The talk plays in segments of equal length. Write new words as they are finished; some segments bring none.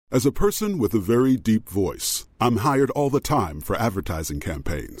As a person with a very deep voice, I'm hired all the time for advertising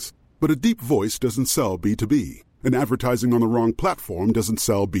campaigns. But a deep voice doesn't sell B2B, and advertising on the wrong platform doesn't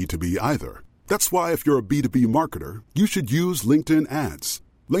sell B2B either. That's why if you're a B2B marketer, you should use LinkedIn ads.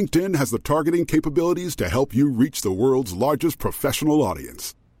 LinkedIn has the targeting capabilities to help you reach the world's largest professional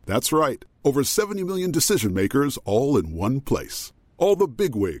audience. That's right, over 70 million decision makers all in one place. All the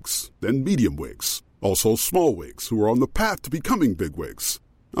big wigs, then medium wigs, also small wigs who are on the path to becoming big wigs.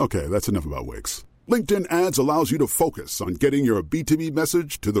 Okay, that's enough about wigs. LinkedIn ads allows you to focus on getting your B2B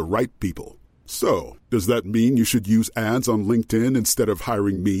message to the right people. So, does that mean you should use ads on LinkedIn instead of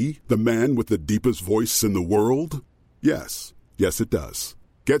hiring me, the man with the deepest voice in the world? Yes. Yes, it does.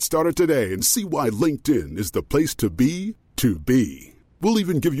 Get started today and see why LinkedIn is the place to be to be. We'll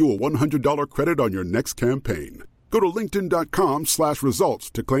even give you a $100 credit on your next campaign. Go to linkedin.com/results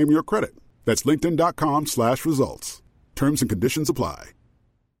to claim your credit. That's linkedin.com/results. Terms and conditions apply.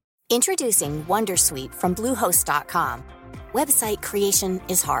 Introducing Wondersuite from Bluehost.com. Website creation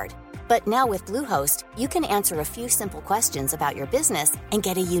is hard, but now with Bluehost, you can answer a few simple questions about your business and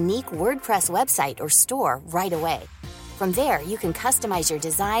get a unique WordPress website or store right away. From there, you can customize your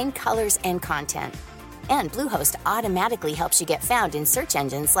design, colors, and content. And Bluehost automatically helps you get found in search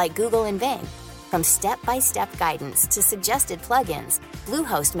engines like Google and Bing. From step-by-step guidance to suggested plugins,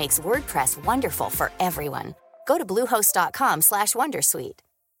 Bluehost makes WordPress wonderful for everyone. Go to bluehost.com/wondersuite.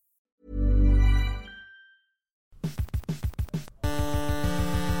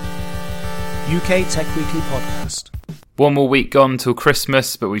 UK Tech Weekly Podcast. One more week gone till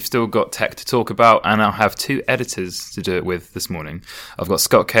Christmas, but we've still got tech to talk about, and I'll have two editors to do it with this morning. I've got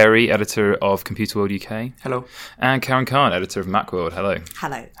Scott Carey, editor of Computer World UK. Hello. And Karen Khan, editor of Macworld. Hello.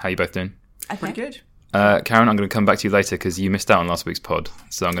 Hello. How are you both doing? Okay. Pretty good. Karen, I'm going to come back to you later because you missed out on last week's pod.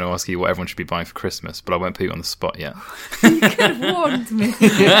 So I'm going to ask you what everyone should be buying for Christmas, but I won't put you on the spot yet. You could have warned me.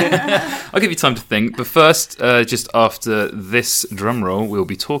 I'll give you time to think. But first, just after this drum roll, we'll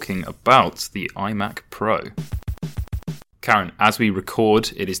be talking about the iMac Pro. Karen, as we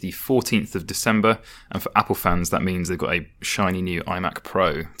record, it is the 14th of December, and for Apple fans, that means they've got a shiny new iMac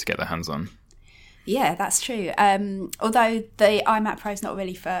Pro to get their hands on. Yeah, that's true. Although the iMac Pro is not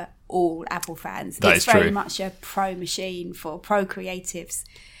really for all Apple fans. It's very true. much a pro machine for pro creatives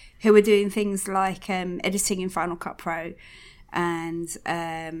who are doing things like editing in Final Cut Pro and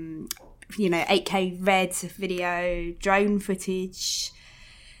 8K red video, drone footage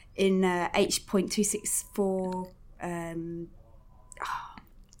in H.264.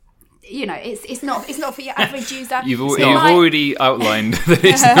 It's not for your average user. You've already outlined that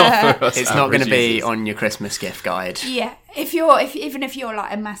it's not for us. It's not going to be users. on your Christmas gift guide. Yeah, even if you're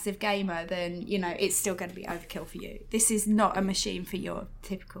like a massive gamer, then it's still going to be overkill for you. This is not a machine for your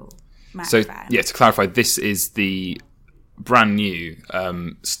typical Mac fan. Yeah, to clarify, this is the brand new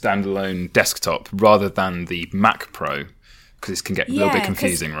standalone desktop rather than the Mac Pro, because this can get a little bit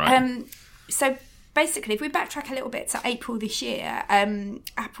confusing, right? So basically, if we backtrack a little bit to April this year,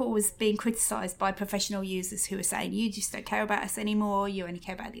 Apple was being criticised by professional users who were saying, you just don't care about us anymore, you only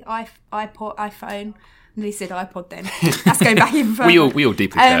care about the iPhone. And they said iPod then. That's going back even further. We all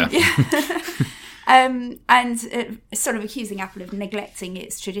deeply care. And sort of accusing Apple of neglecting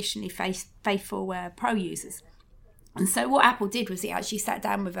its traditionally faithful Pro users. And so what Apple did was it actually sat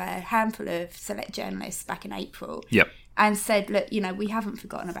down with a handful of select journalists back in April. Yep. And said, look, we haven't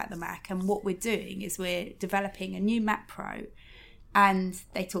forgotten about the Mac, and what we're doing is we're developing a new Mac Pro, and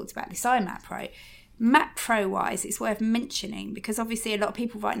they talked about this iMac Pro. Mac Pro wise, it's worth mentioning because obviously a lot of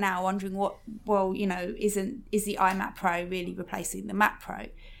people right now are wondering is the iMac Pro really replacing the Mac Pro?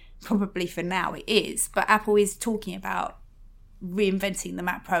 Probably for now it is, but Apple is talking about reinventing the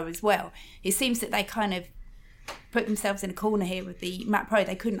Mac Pro as well. It seems that they kind of put themselves in a corner here with the Mac Pro.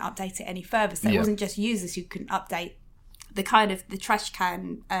 They couldn't update it any further, so it wasn't just users who couldn't update the kind of the trash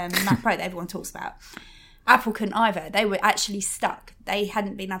can Mac Pro that everyone talks about. Apple couldn't either. They were actually stuck. They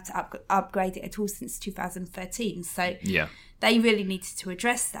hadn't been able to upgrade it at all since 2013. So they really needed to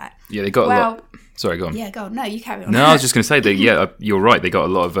address that. Yeah, they got a lot. Sorry, go on. Yeah, go on. No, you carry on. No, I was just going to say that, you're right. They got a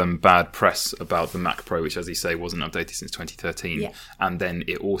lot of bad press about the Mac Pro, which, as you say, wasn't updated since 2013. Yeah. And then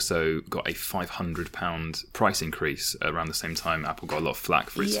it also got a £500 price increase around the same time. Apple got a lot of flack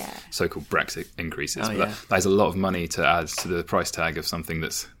for its so-called Brexit increases. That is a lot of money to add to the price tag of something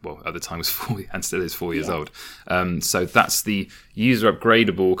that's, at the time was 4 and still is 4 years old. So that's the user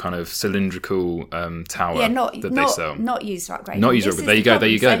upgradable kind of cylindrical tower that they sell. Not user upgradable. Not user upgradable. There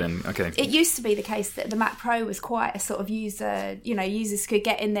you go then. Okay. It used to be the case that the Mac Pro was quite a sort of user, users could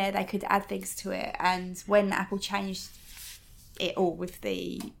get in there, they could add things to it. And when Apple changed it all with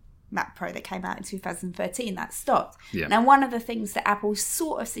the Mac Pro that came out in 2013. That stopped. Yeah. Now, one of the things that Apple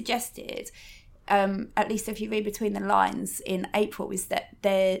sort of suggested, at least if you read between the lines in April, is that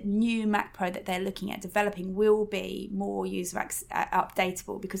their new Mac Pro that they're looking at developing will be more user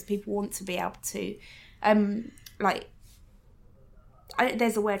updatable, because people want to be able to,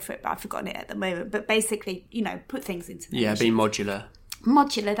 there's a word for it, but I've forgotten it at the moment. But basically, put things into the be modular.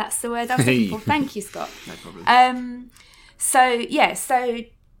 Modular, that's the word I was looking for. Thank you, Scott. No problem. So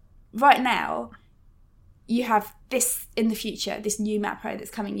right now, you have this in the future, this new Mac Pro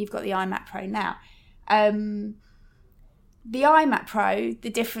that's coming. You've got the iMac Pro now. The iMac Pro, the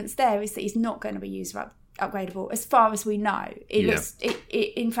difference there is that it's not going to be user upgradable, as far as we know.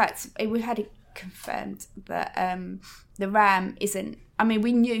 In fact, we had it confirmed that the RAM isn't. I mean,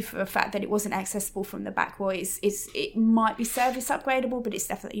 we knew for a fact that it wasn't accessible from the back. Well, it might be service upgradable, but it's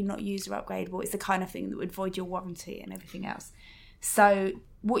definitely not user upgradable. It's the kind of thing that would void your warranty and everything else. So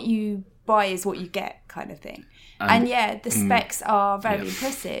what you buy is what you get, kind of thing. And the specs are very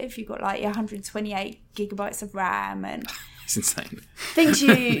impressive. You've got like 128 gigabytes of RAM, and it's insane. Things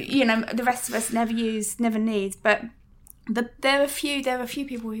the rest of us never use, never need. But there are a few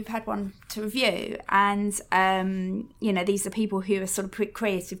people who've had one to review, and these are people who are sort of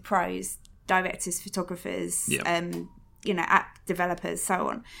creative pros, directors, photographers, app developers, so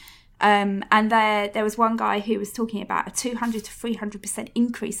on. And there was one guy who was talking about a 200 to 300%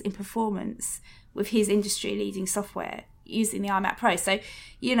 increase in performance with his industry-leading software using the iMac Pro. So,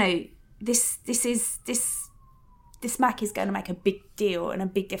 this Mac is going to make a big deal and a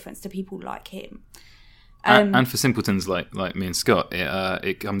big difference to people like him. And for simpletons like me and Scott,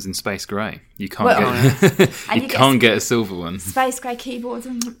 it comes in space grey. You can't get a silver one. Space grey keyboard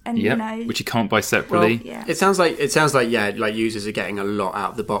and which you can't buy separately. Well, it sounds like users are getting a lot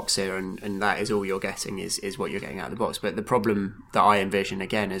out of the box here, and that is all you're getting is what you're getting out of the box. But the problem that I envision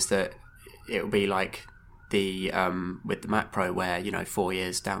again is that it will be like the with the Mac Pro, where 4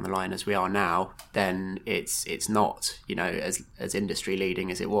 years down the line as we are now, then it's not as industry leading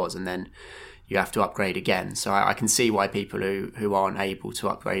as it was, and then you have to upgrade again. So I can see why people who aren't able to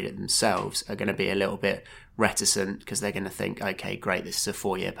upgrade it themselves are going to be a little bit reticent, because they're going to think, okay, great, this is a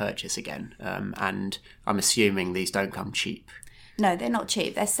 4-year purchase again. And I'm assuming these don't come cheap. No, they're not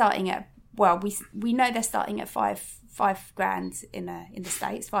cheap. They're starting at, we know they're starting at $5,000 in the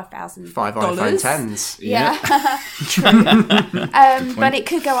States, $5,000. 5 iPhone 10s. Yeah. True. But it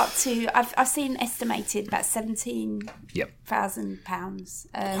could go up to, I've seen estimated about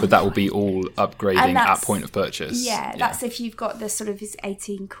 £17,000. But that will be all upgrading at point of purchase. Yeah, that's if you've got the sort of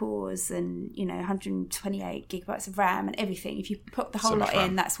 18 cores and 128 gigabytes of RAM and everything. If you put the whole lot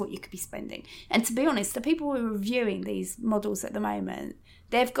in, that's what you could be spending. And to be honest, the people who are reviewing these models at the moment,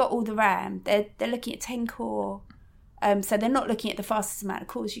 they've got all the RAM. They're looking at 10 core. So they're not looking at the fastest amount of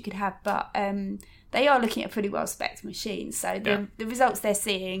cores you could have, but they are looking at pretty well-spec'd machines. So the results they're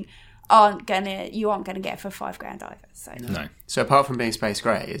seeing you aren't gonna get for $5,000 either. So no. So apart from being space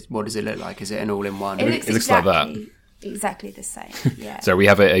grey, what does it look like? Is it an all-in-one? It looks like that. Exactly the same. Yeah. So we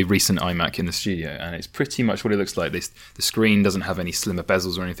have a recent iMac in the studio, and it's pretty much what it looks like. The screen doesn't have any slimmer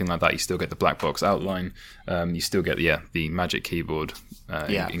bezels or anything like that. You still get the black box outline. You still get the Magic Keyboard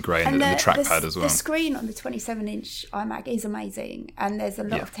in grey, and the trackpad as well. The screen on the 27-inch iMac is amazing, and there's a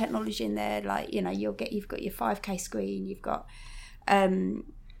lot of technology in there. Like you've got your 5K screen. You've got one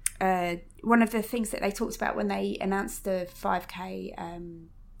of the things that they talked about when they announced the 5K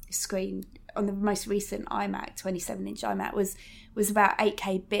screen on the most recent iMac, 27-inch iMac, was about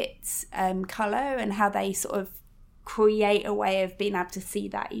 8K bits colour, and how they sort of create a way of being able to see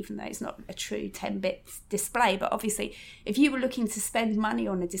that, even though it's not a true 10-bit display. But obviously, if you were looking to spend money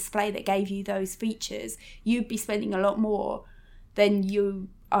on a display that gave you those features, you'd be spending a lot more than you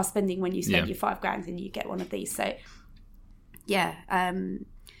are spending when you spend your $5,000 and you get one of these. So,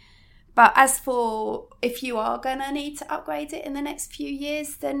 but as for if you are going to need to upgrade it in the next few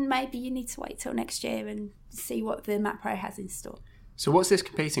years, then maybe you need to wait till next year and see what the Mac Pro has in store. So what's this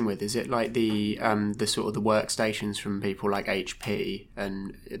competing with? Is it like the sort of the workstations from people like HP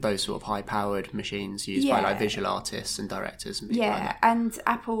and those sort of high-powered machines used by like visual artists and directors and people like that? And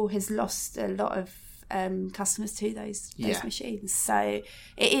Apple has lost a lot of customers to those machines. So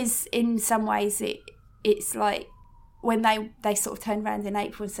it is, in some ways, it's like when they sort of turned around in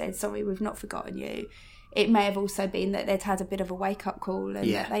April and said, sorry, we've not forgotten you, it may have also been that they'd had a bit of a wake-up call,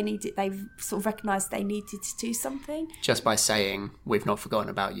 and that they've sort of recognised they needed to do something. Just by saying, we've not forgotten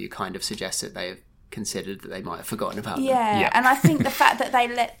about you, kind of suggests that they've considered that they might have forgotten about them. Yeah, and I think the fact that they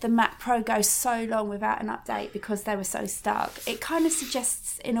let the Mac Pro go so long without an update because they were so stuck, it kind of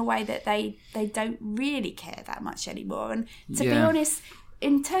suggests in a way that they don't really care that much anymore. And to be honest,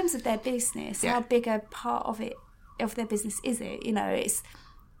 in terms of their business, how big a part of their business is it? You know,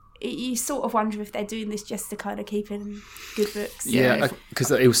 you sort of wonder if they're doing this just to kind of keep in good books. Yeah, because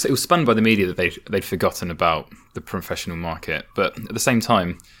it was spun by the media that they'd forgotten about the professional market. But at the same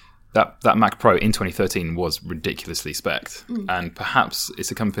time, that Mac Pro in 2013 was ridiculously spec'd. And perhaps it's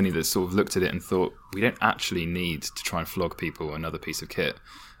a company that sort of looked at it and thought, we don't actually need to try and flog people another piece of kit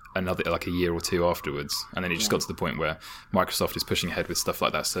like a year or two afterwards. And then it just got to the point where Microsoft is pushing ahead with stuff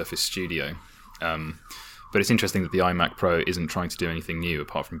like that Surface Studio. But it's interesting that the iMac Pro isn't trying to do anything new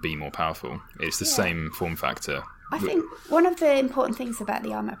apart from be more powerful. It's the same form factor. I think one of the important things about the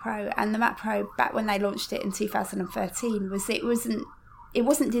iMac Pro and the Mac Pro back when they launched it in 2013 was it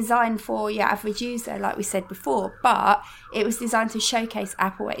wasn't designed for your average user, like we said before, but it was designed to showcase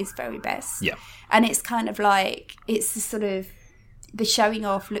Apple at its very best. Yeah. And it's kind of like, it's the sort of the showing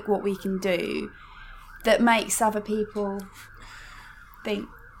off, look what we can do, that makes other people think,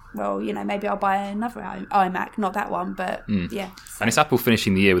 well, you know, maybe I'll buy another iMac, not that one, but yeah. So. And it's Apple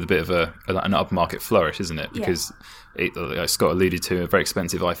finishing the year with a bit of an upmarket flourish, isn't it? Because like Scott alluded to, a very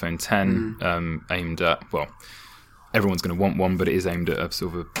expensive iPhone 10 aimed at, well, everyone's going to want one, but it is aimed at a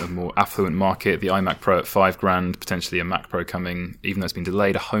sort of a more affluent market. The iMac Pro at $5,000, potentially a Mac Pro coming, even though it's been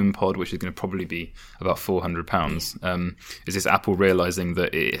delayed, a HomePod, which is going to probably be about £400. Is this Apple realising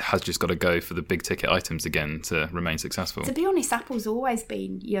that it has just got to go for the big ticket items again to remain successful? To be honest, Apple's always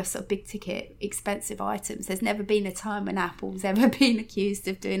been your sort of big ticket, expensive items. There's never been a time when Apple's ever been accused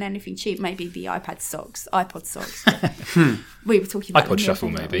of doing anything cheap. Maybe the iPod socks. We were talking about iPod Shuffle,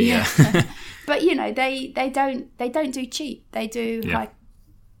 maybe. Yeah. But you know, they don't do cheap. They do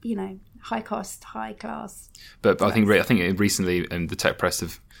high cost, high class. But I think recently, the tech press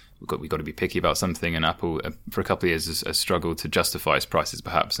we've got to be picky about something, and Apple for a couple of years has struggled to justify its prices,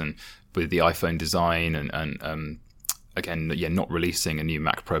 perhaps, and with the iPhone design and again, not releasing a new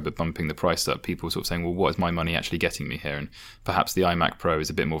Mac Pro but bumping the price up, people were sort of saying, well, what is my money actually getting me here? And perhaps the iMac Pro is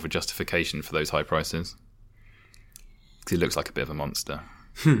a bit more of a justification for those high prices because it looks like a bit of a monster.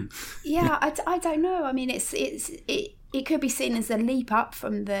 Yeah, I don't know. I mean, it could be seen as a leap up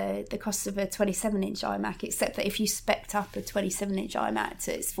from the cost of a 27-inch iMac, except that if you spec'd up a 27-inch iMac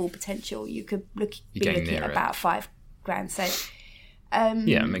to its full potential, you could be looking at about $5,000. So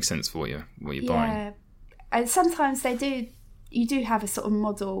it makes sense for what you're buying. And sometimes you do have a sort of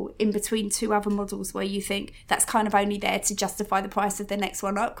model in between two other models where you think that's kind of only there to justify the price of the next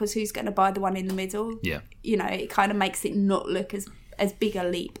one up, because who's going to buy the one in the middle? Yeah, you know, it kind of makes it not look as big a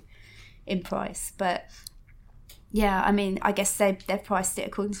leap in price. But yeah, I mean, I guess they've priced it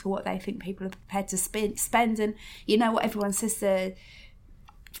according to what they think people are prepared to spend. And you know what everyone says, the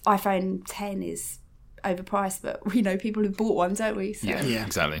iPhone 10 is overpriced, but we know people who've bought one, don't we? So. Yeah,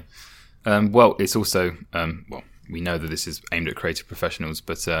 exactly. Well, it's also we know that this is aimed at creative professionals,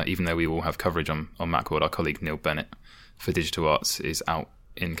 but even though we all have coverage on Macworld, our colleague Neil Bennett for Digital Arts is out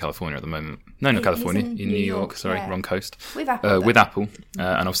in California at the moment. No, not California, in New York. Sorry, wrong coast. With Apple.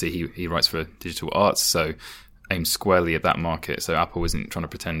 And obviously he writes for Digital Arts, so aimed squarely at that market. So Apple isn't trying to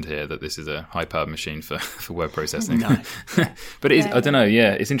pretend here that this is a high-powered machine for word processing. No. But it is, I don't know,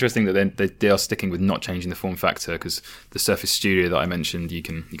 it's interesting that they are sticking with not changing the form factor, because the Surface Studio that I mentioned, you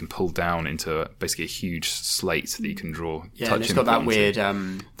can pull down into basically a huge slate that you can draw. Yeah, and it's got that weird...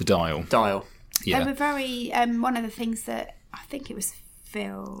 the dial. Yeah. They were very... one of the things that I think it was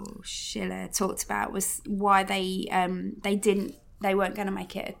Phil Schiller talked about was why they weren't going to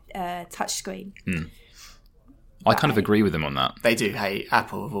make it a touchscreen. I kind of agree with them on that. They do hate.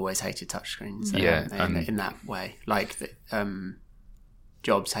 Apple have always hated touchscreens. In that way, like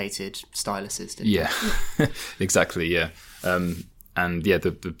Jobs hated styluses. Exactly. Yeah,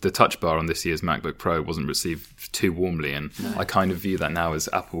 the touch bar on this year's MacBook Pro wasn't received too warmly, and I kind of view that now as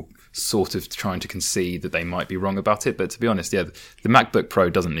Apple sort of trying to concede that they might be wrong about it. But to be honest, the MacBook Pro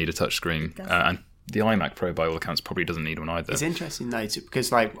doesn't need a touchscreen, and the iMac Pro, by all accounts, probly doesn't need one either. It's interesting though,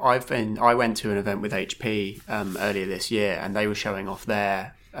 because like I went to an event with HP earlier this year, and they were showing off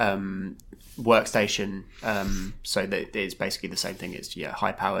their workstation. So that it's basically the same thing. It's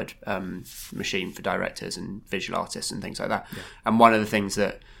high-powered machine for directors and visual artists and things like that. Yeah. And one of the things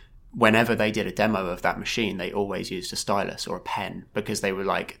that whenever they did a demo of that machine, they always used a stylus or a pen, because they were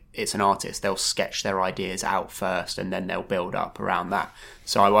like, it's an artist, they'll sketch their ideas out first and then they'll build up around that.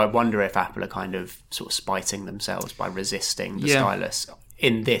 So I wonder if Apple are kind of sort of spiting themselves by resisting the stylus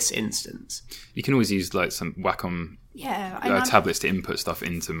in this instance. You can always use like some Wacom tablets to input stuff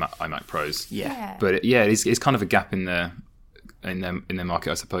into iMac Pros. But it's kind of a gap in their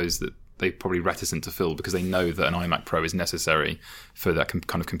market, I suppose, that they're probably reticent to fill, because they know that an iMac Pro is necessary for that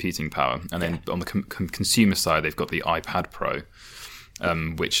kind of computing power. And then on the consumer side, they've got the iPad Pro,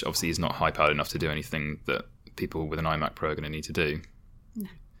 which obviously is not high-powered enough to do anything that people with an iMac Pro are going to need to do. No.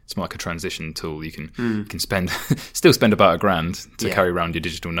 It's more like a transition tool. You can still spend about $1,000 to carry around your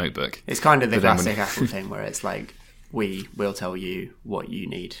digital notebook. It's kind of the classic Apple thing where it's like, we will tell you what you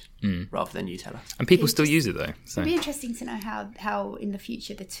need rather than you tell us. And people still use it though. So. It'd be interesting to know how in the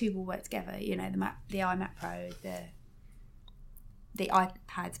future the two will work together. You know, the iMac Pro, the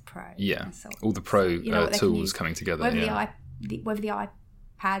iPad Pro. Yeah, and so on. all the Pro tools coming together. Whether the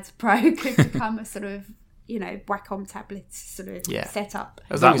iPad Pro could become a sort of, you know, Wacom tablet sort of setup.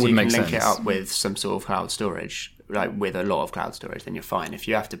 As long as you can link it up with some sort of cloud storage, like with a lot of cloud storage, then you're fine. If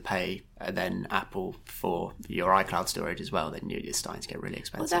you have to pay then Apple for your iCloud storage as well, then it's starting to get really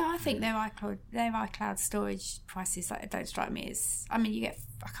expensive. Although I think their iCloud storage prices don't strike me as. I mean,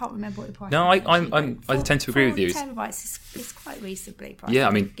 I can't remember what the price. No, I tend to agree with you. 4 terabytes is quite reasonably priced. Yeah,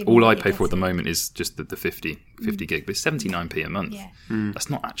 I mean, all I pay for at the moment is just the 50 gig, but it's 79p a month. Yeah, that's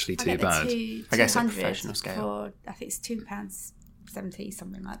not actually too bad. I guess at professional scale. I think it's £2.70,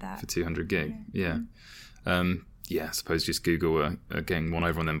 something like that for 200 gig. Yeah. I suppose just Google are getting one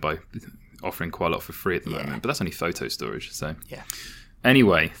over on them by offering quite a lot for free at the moment, but that's only photo storage. So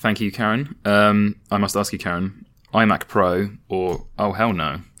Anyway, thank you, Karen. I must ask you, Karen, iMac Pro or oh hell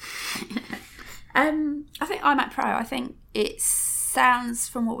no? I think iMac Pro. I think it sounds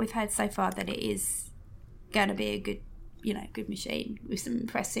from what we've heard so far that it is going to be a good machine with some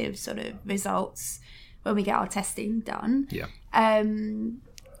impressive sort of results when we get our testing done. Yeah.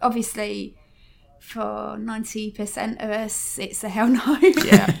 Obviously, for 90% of us, it's a hell no.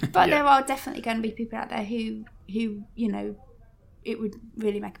 Yeah. But there are definitely going to be people out there who it would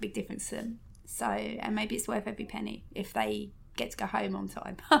really make a big difference to them. So, and maybe it's worth every penny if they get to go home on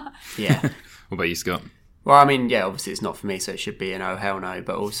time. Yeah. What about you, Scott? Well, I mean, obviously it's not for me, so it should be an oh hell no,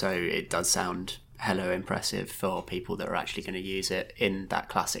 but also it does sound hella impressive for people that are actually going to use it in that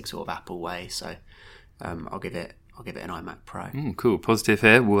classic sort of Apple way. So I'll give it an iMac Pro. Cool. Positive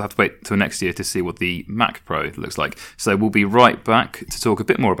here. We'll have to wait till next year to see what the Mac Pro looks like. So we'll be right back to talk a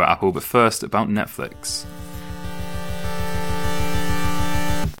bit more about Apple, but first about Netflix.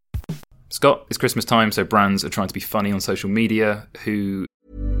 Scott, it's Christmas time, so brands are trying to be funny on social media. Do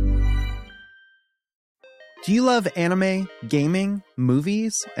you love anime, gaming,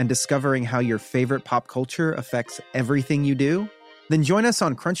 movies, and discovering how your favorite pop culture affects everything you do? Then join us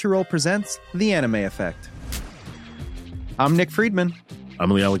on Crunchyroll Presents The Anime Effect. I'm Nick Friedman. I'm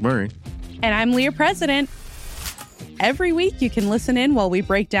Lee Alec Murray. And I'm Leah President. Every week you can listen in while we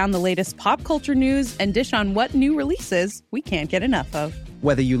break down the latest pop culture news and dish on what new releases we can't get enough of.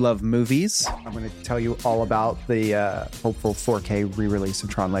 Whether you love movies, I'm going to tell you all about the hopeful 4K re-release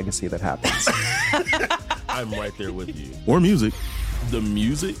of Tron Legacy that happens. I'm right there with you. Or music. The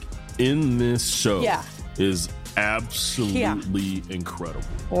music in this show is absolutely incredible.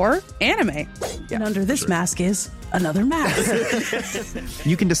 Or anime. And under this mask is another mask.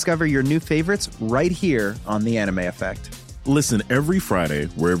 You can discover your new favorites right here on The Anime Effect. Listen every Friday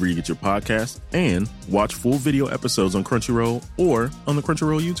wherever you get your podcast and watch full video episodes on Crunchyroll or on the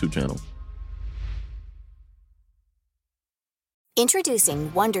Crunchyroll YouTube channel. Introducing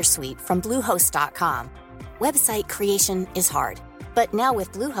Wondersuite from Bluehost.com. Website creation is hard, but now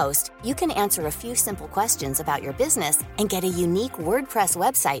with Bluehost, you can answer a few simple questions about your business and get a unique WordPress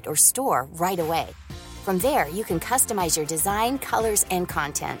website or store right away. From there, you can customize your design, colors, and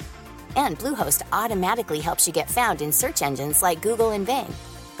content. And Bluehost automatically helps you get found in search engines like Google and Bing.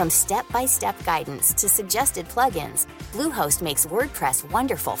 From step-by-step guidance to suggested plugins, Bluehost makes WordPress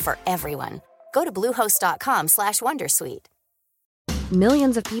wonderful for everyone. Go to bluehost.com/wondersuite.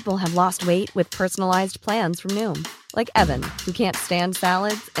 Millions of people have lost weight with personalized plans from Noom. Like Evan, who can't stand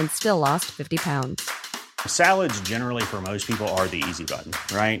salads and still lost 50 pounds. Salads generally for most people are the easy button,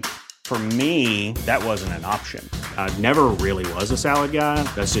 right? For me, that wasn't an option. I never really was a salad guy.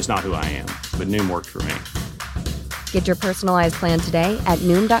 That's just not who I am. But Noom worked for me. Get your personalized plan today at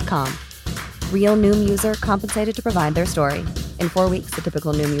Noom.com. Real Noom user compensated to provide their story. In 4 weeks, the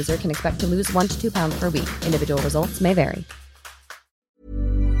typical Noom user can expect to lose 1 to 2 pounds per week. Individual results may vary.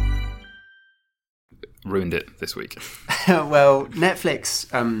 Ruined it this week. Well, Netflix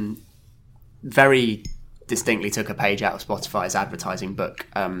very distinctly took a page out of Spotify's advertising book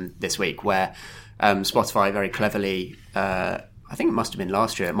this week, where Spotify very cleverly, I think it must have been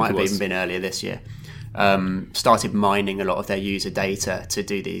last year, it might have even been earlier this year, started mining a lot of their user data to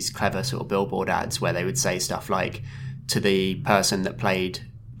do these clever sort of billboard ads where they would say stuff like, to the person that played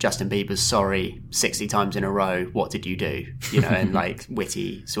Justin Bieber's sorry 60 times in a row, what did you do? You know, and like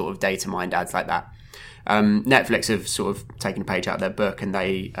witty sort of data mined ads like that. Netflix have sort of taken a page out of their book, and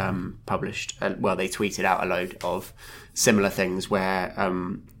they they tweeted out a load of similar things where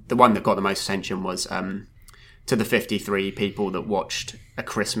the one that got the most attention was to the 53 people that watched A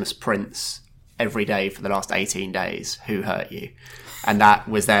Christmas Prince every day for the last 18 days, who hurt you? And that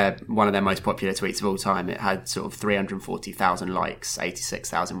was one of their most popular tweets of all time. It had sort of 340,000 likes,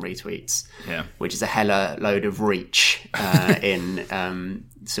 86,000 retweets, which is a hella load of reach in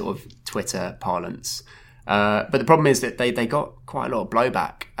sort of Twitter parlance. But the problem is that they got quite a lot of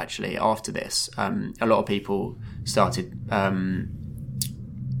blowback, actually, after this. A lot of people started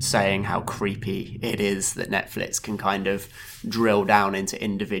saying how creepy it is that Netflix can kind of drill down into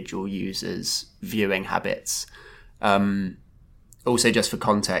individual users' viewing habits. Also, just for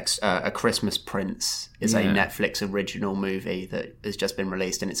context, A Christmas Prince is a Netflix original movie that has just been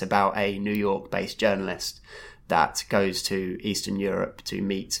released, and it's about a New York-based journalist that goes to Eastern Europe to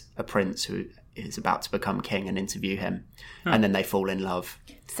meet a prince who is about to become king and interview him, and then they fall in love.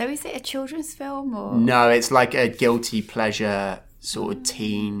 So is it a children's film? Or No, it's like a guilty pleasure sort of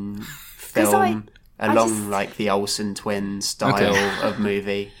teen film along like the Olsen twins style of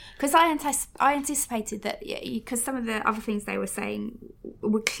movie. Because I anticipated that, because some of the other things they were saying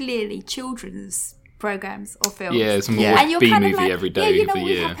were clearly children's programs or films. Yeah, it's more and you're B kind movie of like, every day you of know, the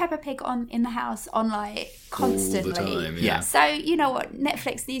we year. have Peppa Pig on in the house on like constantly. All the time, So you know what,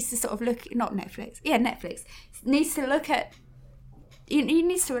 Netflix needs to sort of Netflix needs to look at. You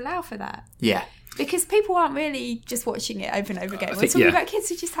needs to allow for that. Yeah. Because people aren't really just watching it over and over again. We're talking about kids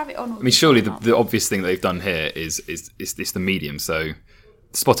who just have it on. I mean, surely the obvious thing that they've done here is the medium. So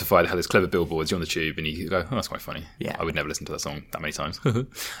Spotify had this clever billboards, you're on the tube and you go, oh, that's quite funny. Yeah. I would never listen to that song that many times.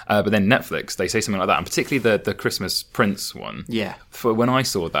 But then Netflix, they say something like that, and particularly the Christmas Prince one. Yeah. For when I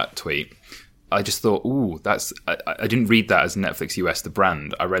saw that tweet, I just thought, ooh, that's... I didn't read that as Netflix US, the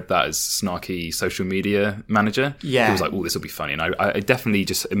brand. I read that as snarky social media manager. Yeah. Who was like, oh, this will be funny. And I definitely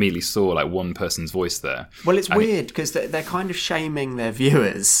just immediately saw like one person's voice there. Well, it's weird because they're kind of shaming their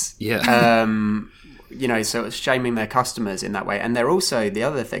viewers. Yeah. You know, so it's shaming their customers in that way. And they're also, the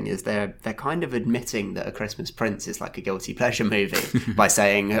other thing is they're kind of admitting that A Christmas Prince is like a guilty pleasure movie by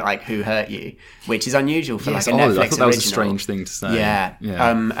saying like, who hurt you? Which is unusual for like a Netflix original. I thought that was a strange thing to say. Yeah.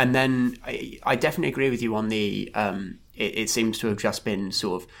 And then I definitely agree with you on the, it seems to have just been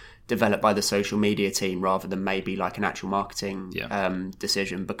sort of developed by the social media team rather than maybe like an actual marketing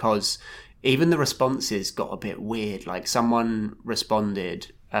decision, because even the responses got a bit weird. Like someone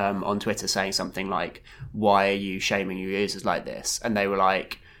responded on Twitter saying something like, why are you shaming your users like this? And they were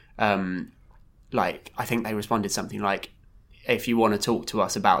like I think they responded something like, if you want to talk to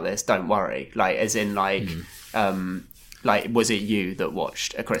us about this, don't worry. Like, as in like, like, was it you that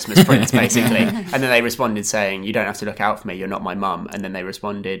watched A Christmas Prince, basically? And then they responded saying, you don't have to look out for me, you're not my mum. And then they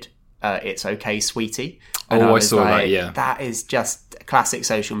responded, it's okay, sweetie. And I saw that, yeah. That is just a classic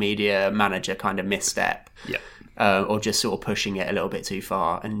social media manager kind of misstep. Yeah. Or just sort of pushing it a little bit too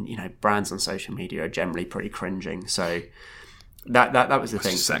far. And, you know, brands on social media are generally pretty cringing. So that was the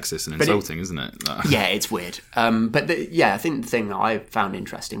thing. It's sexist and insulting, isn't it? Yeah, it's weird. But I think the thing that I found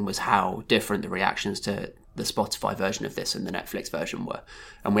interesting was how different the reactions to the Spotify version of this and the Netflix version were.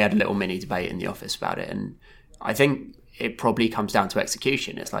 And we had a little mini debate in the office about it. And I think it probably comes down to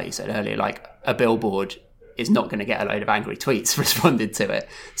execution. It's like you said earlier, like a billboard is not going to get a load of angry tweets responded to it.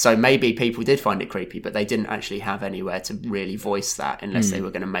 So maybe people did find it creepy, but they didn't actually have anywhere to really voice that unless they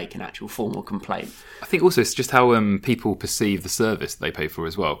were going to make an actual formal complaint. I think also it's just how people perceive the service they pay for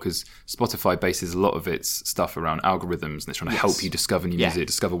as well, because Spotify bases a lot of its stuff around algorithms, and it's trying to help you discover new music,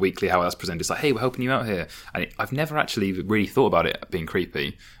 discover weekly how that's presented. It's like, hey, we're helping you out here. And I've never actually really thought about it being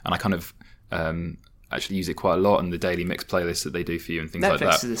creepy, and I kind of actually use it quite a lot in the daily mix playlists that they do for you and things like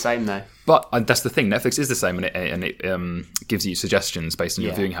that. Netflix is the same though. But that's the thing, Netflix is the same, and it gives you suggestions based on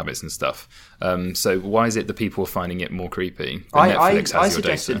your viewing habits and stuff. So why is it that people are finding it more creepy? I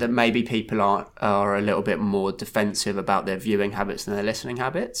suggested that maybe people are a little bit more defensive about their viewing habits than their listening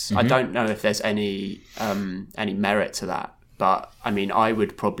habits. Mm-hmm. I don't know if there's any merit to that, but I mean, I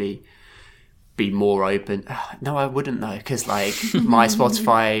would probably be more open. No, I wouldn't though, because like my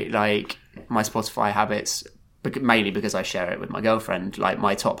Spotify habits, mainly because I share it with my girlfriend, like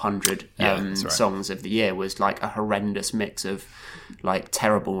my top 100 songs of the year was like a horrendous mix of like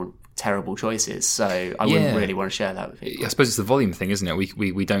terrible choices. So I wouldn't really want to share that with people. I suppose it's the volume thing, isn't it?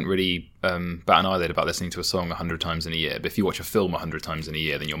 We don't really bat an eyelid about listening to a song 100 times in a year, but if you watch a film 100 times in a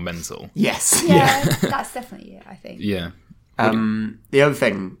year, then you're mental. Yes. Yeah, that's definitely it, I think. Yeah. The other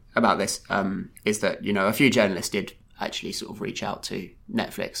thing about this is that, you know, a few journalists did actually sort of reach out to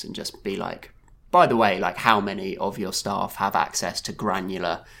Netflix and just be like, by the way, like, how many of your staff have access to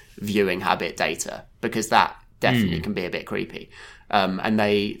granular viewing habit data? Because that definitely can be a bit creepy. And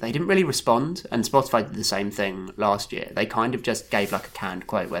they didn't really respond. And Spotify did the same thing last year. They kind of just gave like a canned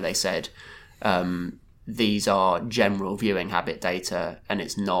quote where they said, these are general viewing habit data and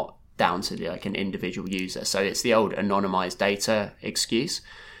it's not down to like an individual user. So it's the old anonymized data excuse,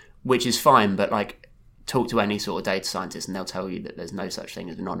 which is fine, but like, talk to any sort of data scientist and they'll tell you that there's no such thing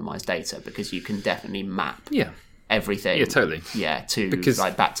as anonymized data, because you can definitely map everything. Yeah, totally. Yeah, because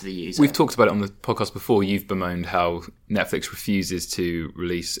like back to the user. We've talked about it on the podcast before. You've bemoaned how Netflix refuses to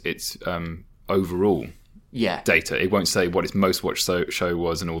release its overall data. It won't say what its most watched show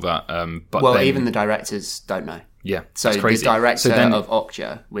was and all that. But well, then, even the directors don't know. Yeah, so that's crazy. The director of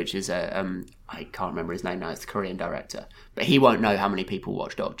Okja, which is I can't remember his name now, it's the Korean director, but he won't know how many people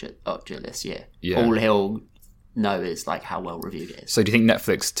watched Okja this year. Yeah. All he'll know is like how well reviewed it is. So do you think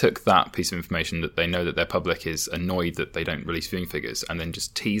Netflix took that piece of information that they know that their public is annoyed that they don't release viewing figures, and then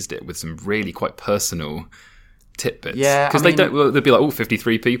just teased it with some really quite personal tidbits? Yeah, because they'd be like,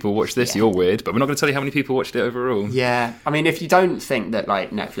 53 people watched this, you're weird, but we're not going to tell you how many people watched it overall. Yeah, I mean, if you don't think that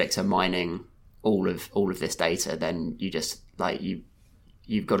like Netflix are mining all of this data, then you just like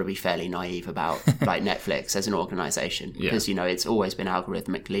you've got to be fairly naive about like Netflix as an organization, because you know it's always been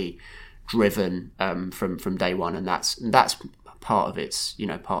algorithmically driven from day one, and that's part of its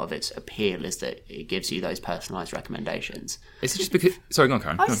appeal is that it gives you those personalized recommendations. Is it just because? Sorry, go on,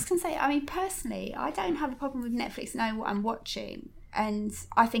 Karen. I was just going to say, I mean, personally, I don't have a problem with Netflix knowing what I'm watching, and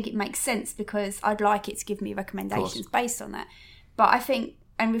I think it makes sense because I'd like it to give me recommendations based on that. But I think,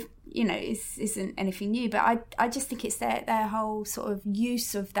 and with, you know, it isn't anything new, but I just think it's their whole sort of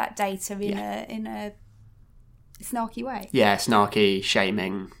use of that data in a snarky way. Yeah, snarky,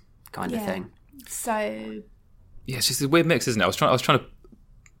 shaming kind of thing. So yeah, it's just a weird mix, isn't it? I was trying to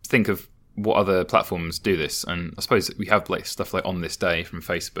think of what other platforms do this, and I suppose we have like stuff like On This Day from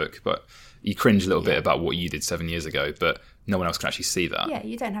Facebook, but you cringe a little bit about what you did 7 years ago, but no one else can actually see that. Yeah,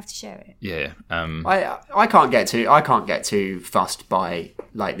 you don't have to share it. Yeah. I can't get too fussed by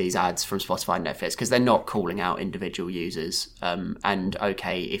like these ads from Spotify and Netflix, because they're not calling out individual users. And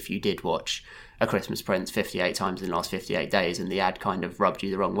okay, if you did watch A Christmas Prince 58 times in the last 58 days and the ad kind of rubbed you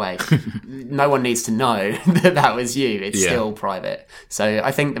the wrong way, no one needs to know that was you. It's still private. So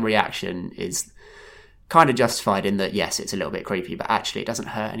I think the reaction is kind of justified in that, yes, it's a little bit creepy, but actually it doesn't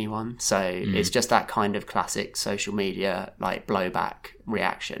hurt anyone. So it's just that kind of classic social media like blowback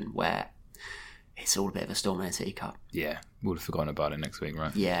reaction where it's all a bit of a storm in a teacup. Yeah, we'll have forgotten about it next week,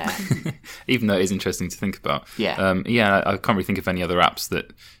 right? Yeah. Even though it is interesting to think about. Yeah. I can't really think of any other apps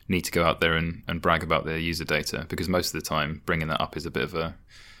that need to go out there and brag about their user data, because most of the time bringing that up is a bit of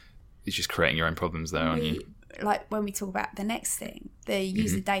it's just creating your own problems there, aren't you? Like when we talk about the next thing, the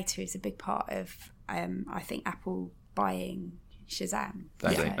user data is a big part of, I think, Apple buying Shazam.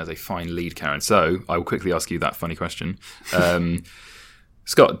 As a fine lead, Karen. So I will quickly ask you that funny question.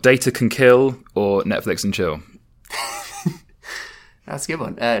 Scott, data can kill or Netflix and chill? That's a good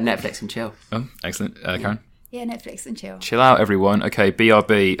one. Netflix and chill. Oh, excellent. Karen? Yeah, Netflix and chill. Chill out, everyone. Okay,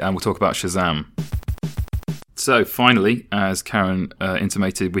 BRB, and we'll talk about Shazam. So finally, as Karen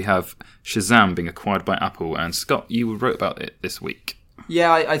intimated, we have Shazam being acquired by Apple. And Scott, you wrote about it this week.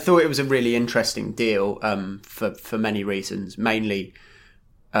 Yeah, I thought it was a really interesting deal for many reasons. Mainly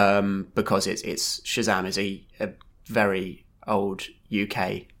because it's Shazam is a very old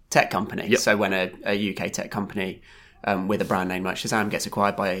UK tech company. Yep. So when a UK tech company with a brand name like Shazam gets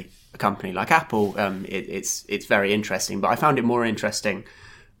acquired by a company like Apple, it's very interesting. But I found it more interesting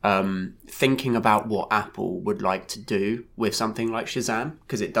thinking about what Apple would like to do with something like Shazam,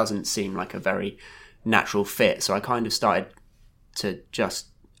 because it doesn't seem like a very natural fit. So I kind of started to just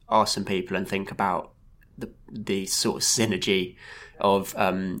ask some people and think about the sort of synergy of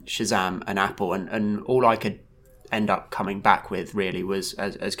Shazam and Apple, and all I could end up coming back with really was,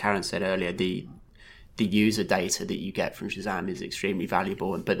 as Karen said earlier, the user data that you get from Shazam is extremely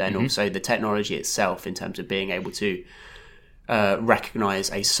valuable, but then also the technology itself in terms of being able to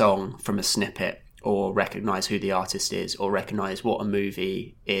recognize a song from a snippet, or recognize who the artist is, or recognize what a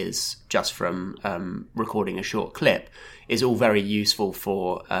movie is just from recording a short clip, is all very useful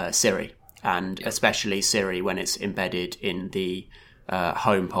for Siri, and especially Siri when it's embedded in the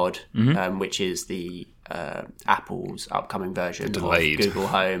HomePod, which is the Apple's upcoming version of Google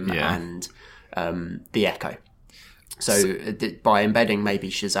Home and the Echo. So by embedding maybe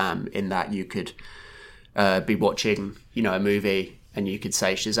Shazam in that, you could be watching, a movie, and you could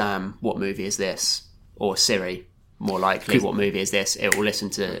say, Shazam, what movie is this? Or Siri, more likely, what movie is this? It will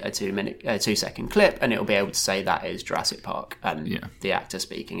listen to a 2 second clip, and it will be able to say that is Jurassic Park, and the actor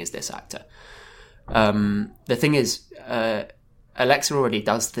speaking is this actor. The thing is, Alexa already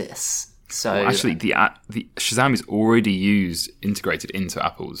does this. So actually, the Shazam is already integrated into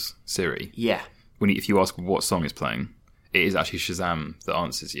Apple's Siri. Yeah. If you ask what song is playing, it is actually Shazam that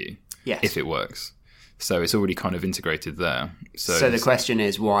answers you. Yes. If it works. So it's already kind of integrated there. So the question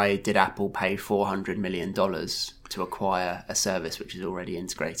is, why did Apple pay $400 million to acquire a service which is already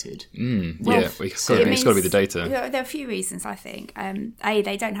integrated? It's got to be the data. There are a few reasons, I think.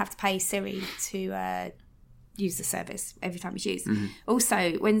 They don't have to pay Siri to use the service every time it's used. Mm-hmm.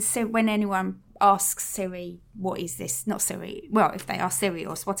 Also, when anyone asks Siri, what is this? Not Siri. Well, if they ask Siri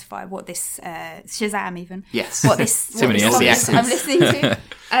or Spotify, what this Shazam even? Yes. What this song is I'm listening to.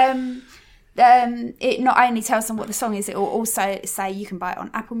 It not only tells them what the song is, it will also say you can buy it on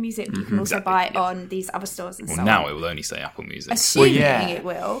Apple Music, you can also buy it on these other stores and so on. Now it will only say Apple Music. Assuming it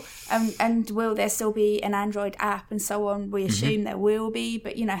will. And will there still be an Android app and so on? We assume there will be,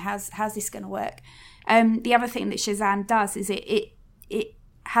 but how's this going to work? The other thing that Shazam does is it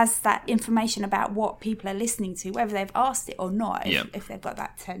has that information about what people are listening to, whether they've asked it or not, if they've got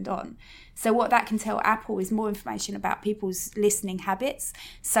that turned on. So what that can tell Apple is more information about people's listening habits.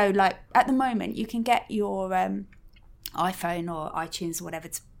 So like at the moment, you can get your iPhone or iTunes or whatever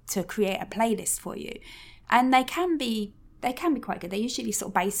to create a playlist for you. And they can be quite good. They're usually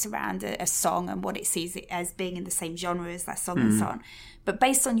sort of based around a song and what it sees it as being in the same genre as that song and so on. But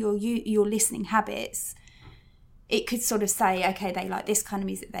based on your listening habits, it could sort of say, okay, they like this kind of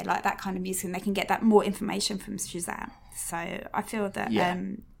music, they like that kind of music, and they can get that more information from Shazam. So I feel that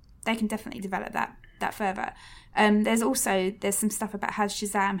they can definitely develop that further. There's some stuff about how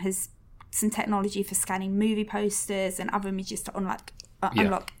Shazam has some technology for scanning movie posters and other images to unlock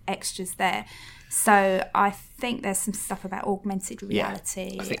extras there. So I think there's some stuff about augmented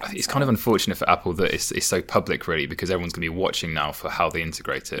reality. I think it's kind of unfortunate for Apple that it's so public, really, because everyone's going to be watching now for how they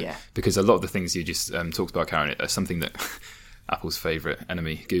integrate it. Yeah. Because a lot of the things you just talked about, Karen, are something that Apple's favourite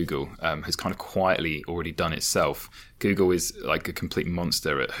enemy, Google, has kind of quietly already done itself. Google is like a complete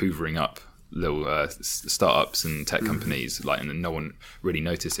monster at hoovering up little startups and tech companies, and no one really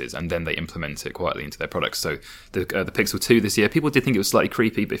notices, and then they implement it quietly into their products. So the Pixel 2 this year, people did think it was slightly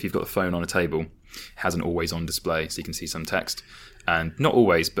creepy, but if you've got the phone on a table, it has an always-on display, so you can see some text. And not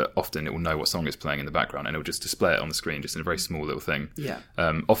always, but often it will know what song is playing in the background, and it will just display it on the screen, just in a very small little thing. Yeah.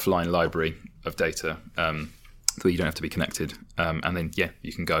 Offline library of data, so you don't have to be connected. And then,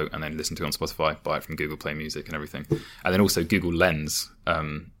 you can go and then listen to it on Spotify, buy it from Google Play Music and everything. And then also Google Lens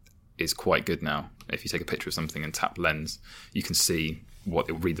is quite good now. If you take a picture of something and tap Lens, you can see what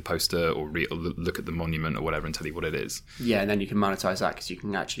it'll read the poster or look at the monument or whatever and tell you what it is. Yeah, and then you can monetize that because you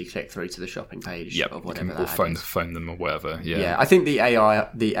can actually click through to the shopping page of whatever that is. Or phone them or whatever. Yeah, I think the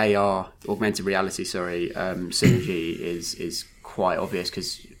AR augmented reality synergy is quite obvious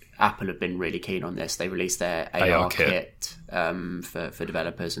because Apple have been really keen on this. They released their AR kit for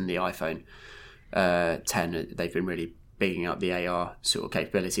developers, and the iPhone 10 they've been really bigging up the AR sort of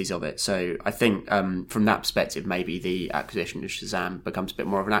capabilities of it. So I think from that perspective, maybe the acquisition of Shazam becomes a bit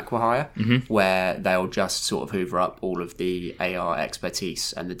more of an acqui-hire, where they'll just sort of hoover up all of the AR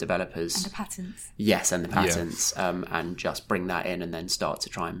expertise and the developers. And the patents. Yes, and the patents, and just bring that in and then start to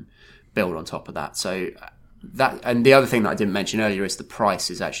try and build on top of that. So that, and the other thing that I didn't mention earlier is the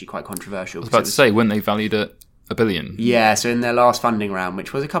price is actually quite controversial. I was about to say, when they valued at $1 billion. Yeah, so in their last funding round,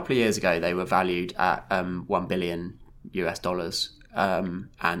 which was a couple of years ago, they were valued at $1 billion.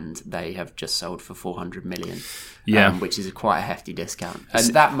 And they have just sold for 400 million, which is quite a hefty discount.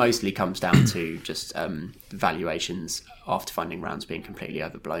 And that mostly comes down to just valuations after funding rounds being completely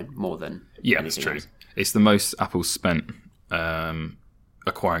overblown more than anything that's true. Else. It's the most Apple's spent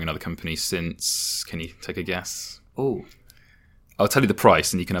acquiring another company since, can you take a guess? Oh, I'll tell you the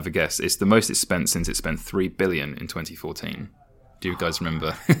price and you can have a guess. It's the most it's spent since it spent $3 billion in 2014. Do you guys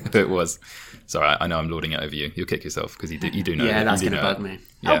remember who it was? Sorry, I know I'm lording it over you. You'll kick yourself because you do know. Yeah, that's going to bug me.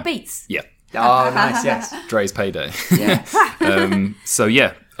 Yeah. Oh, Beats. Yeah. Oh, nice. Yes. Dre's payday. Yeah.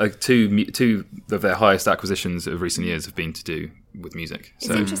 Two of their highest acquisitions of recent years have been to do with music. It's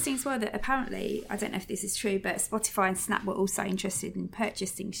interesting as well that apparently, I don't know if this is true, but Spotify and Snap were also interested in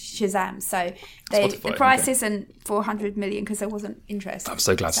purchasing Shazam. So the price isn't 400 million because there wasn't interest. I'm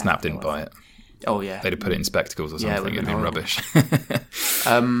so glad Snap didn't buy it. Oh, yeah. They'd have put it in spectacles or something. It'd been rubbish.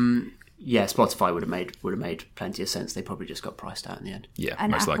 Spotify would have made plenty of sense. They probably just got priced out in the end. Yeah,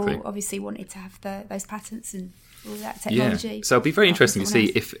 and most Apple likely. obviously wanted to have those patents and all that technology. Yeah. So it'll be very interesting to see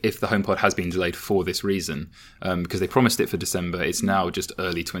if the HomePod has been delayed for this reason, because they promised it for December. It's now just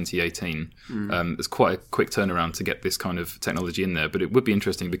early 2018. There's quite a quick turnaround to get this kind of technology in there, but it would be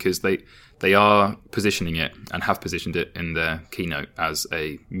interesting because they are positioning it and have positioned it in their keynote as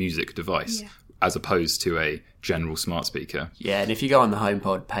a music device, as opposed to a general smart speaker. Yeah, and if you go on the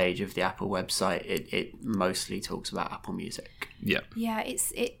HomePod page of the Apple website, it mostly talks about Apple Music. Yeah. Yeah,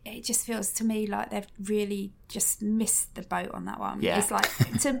 it just feels to me like they've really just missed the boat on that one. Yeah. It's like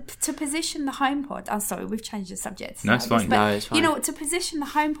to position the HomePod. I'm sorry, we've changed the subject. No, it's fine. But it's fine. you know what? To position the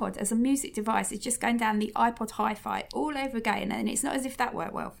HomePod as a music device is just going down the iPod Hi-Fi all over again, and it's not as if that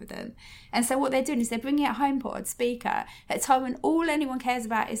worked well for them. And so what they're doing is they're bringing out a HomePod speaker at a time when all anyone cares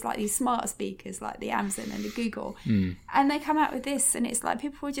about is like these smart speakers, like the Amazon and the Google, and they come out with this, and it's like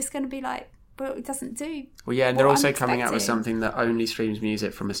people are just going to be like, but it doesn't do. Well, yeah, and they're also I'm coming out with expecting. something that only streams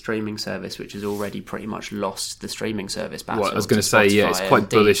music from a streaming service, which has already pretty much lost the streaming service battle. Well, I was going to say, it's quite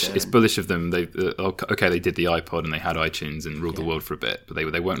bullish. It's bullish of them. They they did the iPod and they had iTunes and ruled the world for a bit, but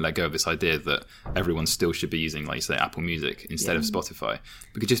they won't let go of this idea that everyone still should be using, like you say, Apple Music instead of Spotify.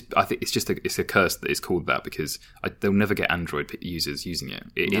 Because I think it's a curse that it's called that, because they'll never get Android users using it.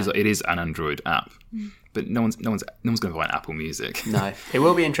 It is an Android app. But no one's going to buy an Apple Music. No, it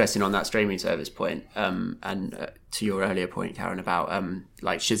will be interesting on that streaming service point. And to your earlier point, Karen, about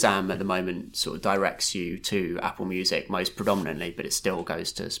like Shazam at the moment sort of directs you to Apple Music most predominantly, but it still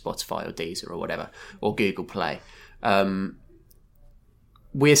goes to Spotify or Deezer or whatever, or Google Play.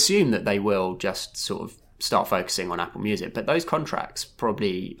 We assume that they will just sort of start focusing on Apple Music, but those contracts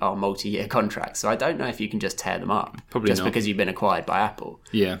probably are multi-year contracts, so I don't know if you can just tear them up just because you've been acquired by Apple.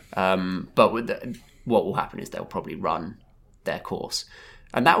 Yeah. But what will happen is they'll probably run their course,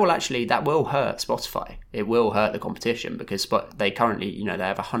 and that will hurt Spotify. It will hurt the competition because they currently, they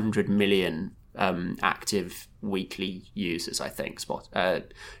have 100 million active weekly users. I think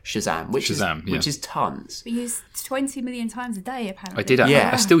Shazam, which is tons. We use 20 million times a day. Apparently, I did.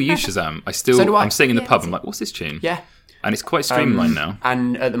 I still use Shazam. I'm sitting in the pub. I'm like, what's this tune? Yeah. And it's quite streamlined now.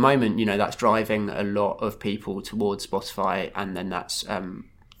 And at the moment, that's driving a lot of people towards Spotify, and then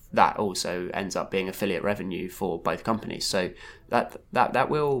that also ends up being affiliate revenue for both companies. So that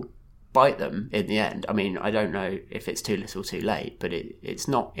will bite them in the end. I mean, I don't know if it's too little too late, but it's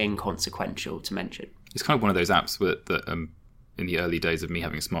not inconsequential to mention. It's kind of one of those apps that in the early days of me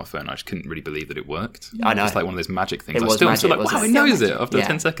having a smartphone, I just couldn't really believe that it worked. I know. It's like one of those magic things. I'm still like, wow, it knows it after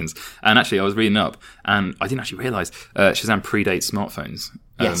 10 seconds. And actually, I was reading up, and I didn't actually realise Shazam predates smartphones.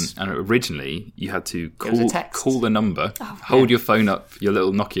 Yes. And originally, you had to call the number, hold your phone up, your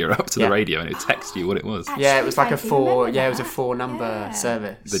little Nokia up to the radio, and it would text you what it was. Actually, it was like it was a 4-number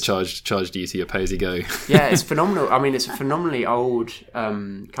service. That charged you to your pay-as-you-go. Yeah, it's phenomenal. I mean, it's a phenomenally old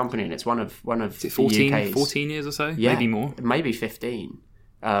company, and it's one of 14 years or so, maybe more, maybe 15.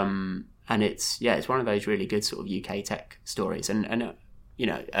 And it's one of those really good sort of UK tech stories, and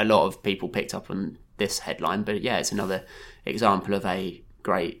a lot of people picked up on this headline, but it's another example of a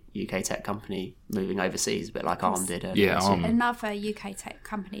great UK tech company moving overseas, a bit like ARM did. Another UK tech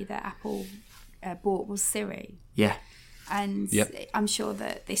company that Apple bought was Siri. Yeah. And I'm sure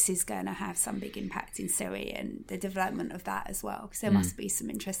that this is going to have some big impact in Siri and the development of that as well, because there must be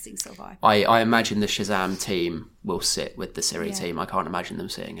some interesting sort of I imagine the Shazam team will sit with the Siri team. I can't imagine them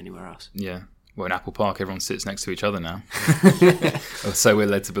sitting anywhere else. Yeah. Well, in Apple Park, everyone sits next to each other now. Or so we're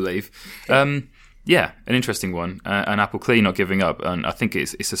led to believe. Yeah, an interesting one, and Apple clearly not giving up. And I think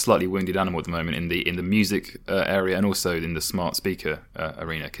it's a slightly wounded animal at the moment in the music area and also in the smart speaker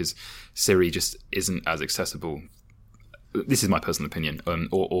arena, because Siri just isn't as accessible. This is my personal opinion,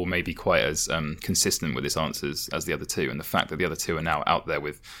 or maybe quite as consistent with its answers as the other two. And the fact that the other two are now out there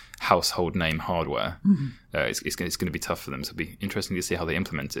with household name hardware, it's going to be tough for them. So it'll be interesting to see how they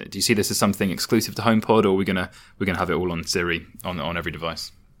implement it. Do you see this as something exclusive to HomePod, or are we going to have it all on Siri on every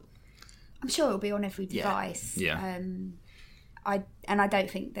device? I'm sure it'll be on every device. Yeah. I don't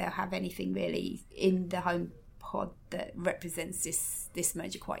think they'll have anything really in the HomePod that represents this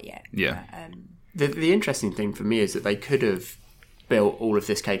merger quite yet. Yeah. But, the interesting thing for me is that they could have built all of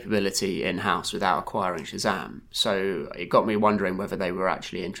this capability in-house without acquiring Shazam. So it got me wondering whether they were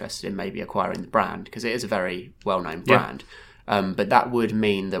actually interested in maybe acquiring the brand, because it is a very well-known brand. But that would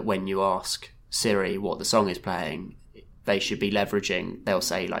mean that when you ask Siri what the song is playing, they should be leveraging, they'll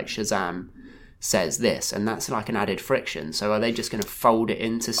say like Shazam says this, and that's like an added friction. So are they just going to fold it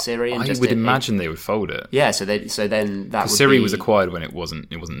into Siri? And I would imagine they would fold it. Yeah, so then that would Siri was acquired when it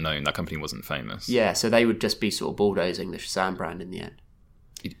wasn't known. That company wasn't famous. Yeah, so they would just be sort of bulldozing the Shazam brand in the end.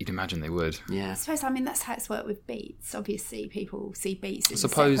 You'd imagine they would. Yeah. I suppose, that's how it's worked with Beats. Obviously, people see Beats as I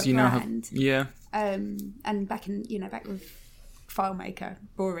suppose, a separate brand. Yeah. And back with FileMaker,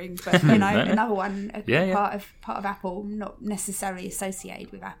 boring, but another one, part of Apple, not necessarily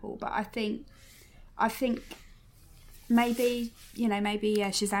associated with Apple. But I think maybe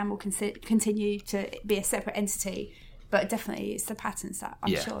Shazam will continue to be a separate entity. But definitely, it's the patents that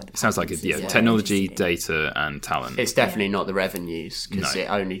I'm sure. It sounds like technology, data, and talent. It's definitely not the revenues, because it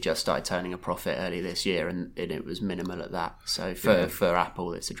only just started turning a profit early this year, and it was minimal at that. So for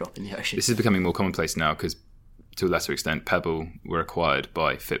Apple, it's a drop in the ocean. This is becoming more commonplace now, because to a lesser extent, Pebble were acquired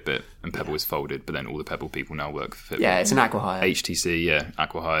by Fitbit, and Pebble was folded. But then all the Pebble people now work for Fitbit. Yeah, it's an acqui-hire. HTC,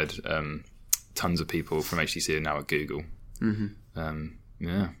 acqui-hired. Tons of people from HTC are now at Google.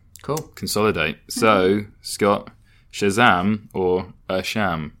 Mm-hmm. Cool. Consolidate. So, Scott. Shazam or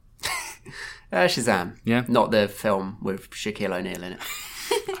Sham? Shazam. Yeah. Not the film with Shaquille O'Neal in it.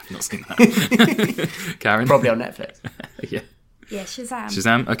 I've not seen that. Karen? Probably on Netflix. Yeah, Shazam.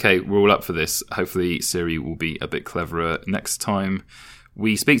 Shazam. Okay, we're all up for this. Hopefully Siri will be a bit cleverer next time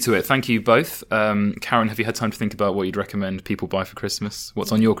we speak to it. Thank you both. Karen, have you had time to think about what you'd recommend people buy for Christmas?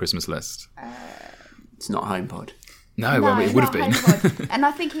 What's on your Christmas list? It's not HomePod. No, well, it would have been. And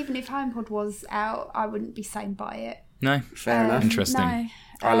I think even if HomePod was out, I wouldn't be saying buy it. No, fair enough. Interesting. No.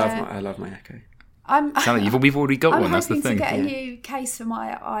 I love my Echo. We've already got one. That's the I'm thing. hoping to get a new case for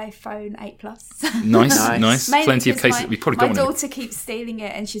my iPhone 8 Plus. Nice. Plenty of cases. We've probably got one. My daughter keeps stealing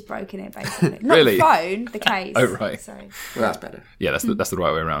it, and she's broken it basically. Really? Not the phone, the case. Oh right. So. Well, that's better. Yeah, that's the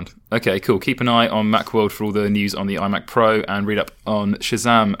right way around. Okay, cool. Keep an eye on Macworld for all the news on the iMac Pro, and read up on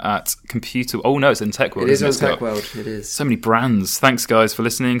Shazam at Computer. Oh no, it's in TechWorld. It is on TechWorld. It is. So many brands. Thanks, guys, for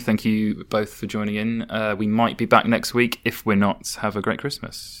listening. Thank you both for joining in. We might be back next week. If we're not, have a great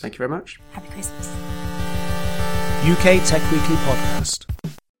Christmas. Thank you very much. Happy Christmas. UK Tech Weekly Podcast.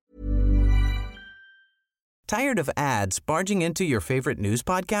 Tired of ads barging into your favorite news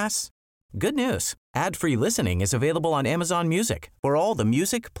podcasts? Good news. Ad-free listening is available on Amazon Music for all the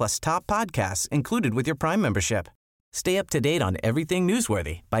music plus top podcasts included with your Prime membership. Stay up to date on everything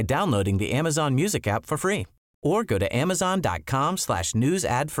newsworthy by downloading the Amazon Music app for free or go to amazon.com/news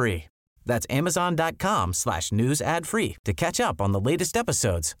ad free. That's amazon.com/news ad free to catch up on the latest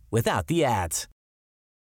episodes without the ads.